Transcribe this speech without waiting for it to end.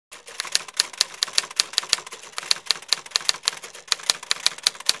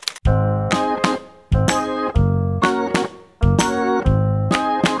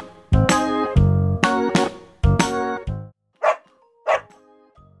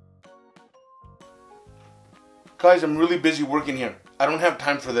Guys, I'm really busy working here. I don't have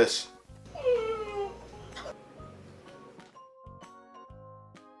time for this.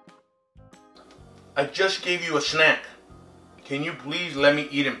 I just gave you a snack. Can you please let me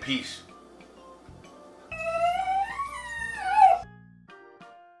eat in peace?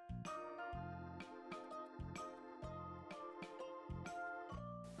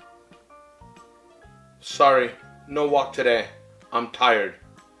 Sorry, no walk today. I'm tired.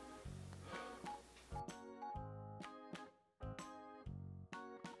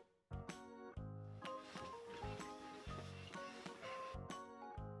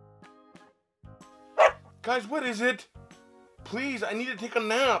 Guys, what is it? Please, I need to take a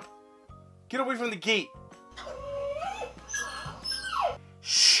nap. Get away from the gate.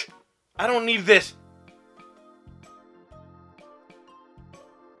 Shh! I don't need this.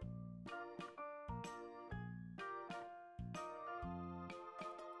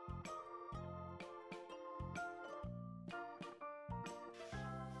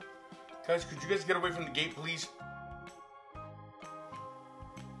 Guys, could you guys get away from the gate, please?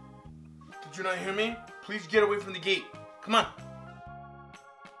 Did you not hear me? Please get away from the gate. Come on.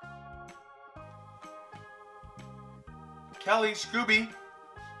 Callie, Scooby.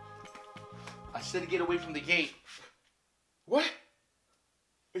 I said to get away from the gate. What?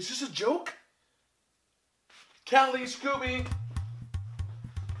 Is this a joke? Callie, Scooby.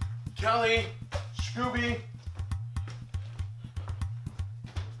 Callie, Scooby.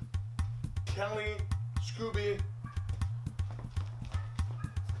 Callie, Scooby.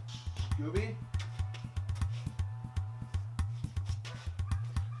 Scooby?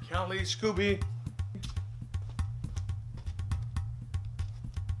 Callie, Scooby.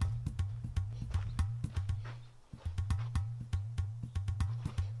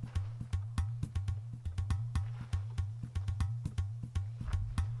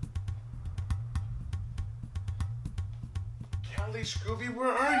 Callie, Scooby,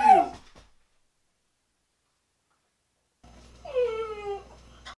 where are you?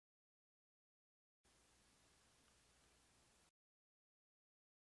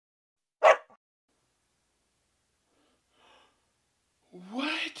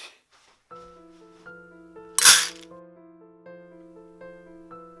 What?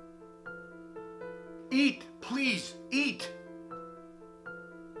 Eat, please, eat.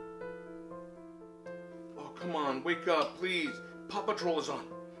 Oh, come on, wake up, please. Paw Patrol is on.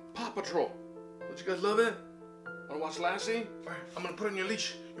 Paw Patrol. Don't you guys love it? Wanna watch Lassie? All right, I'm gonna put on your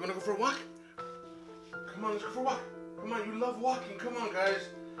leash. You wanna go for a walk? Come on, let's go for a walk. Come on, you love walking. Come on, guys.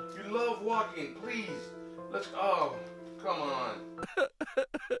 You love walking, please. Let's go. Oh, come on.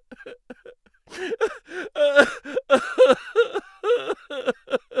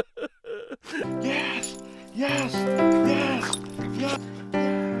 Yes, yes, yes, yes.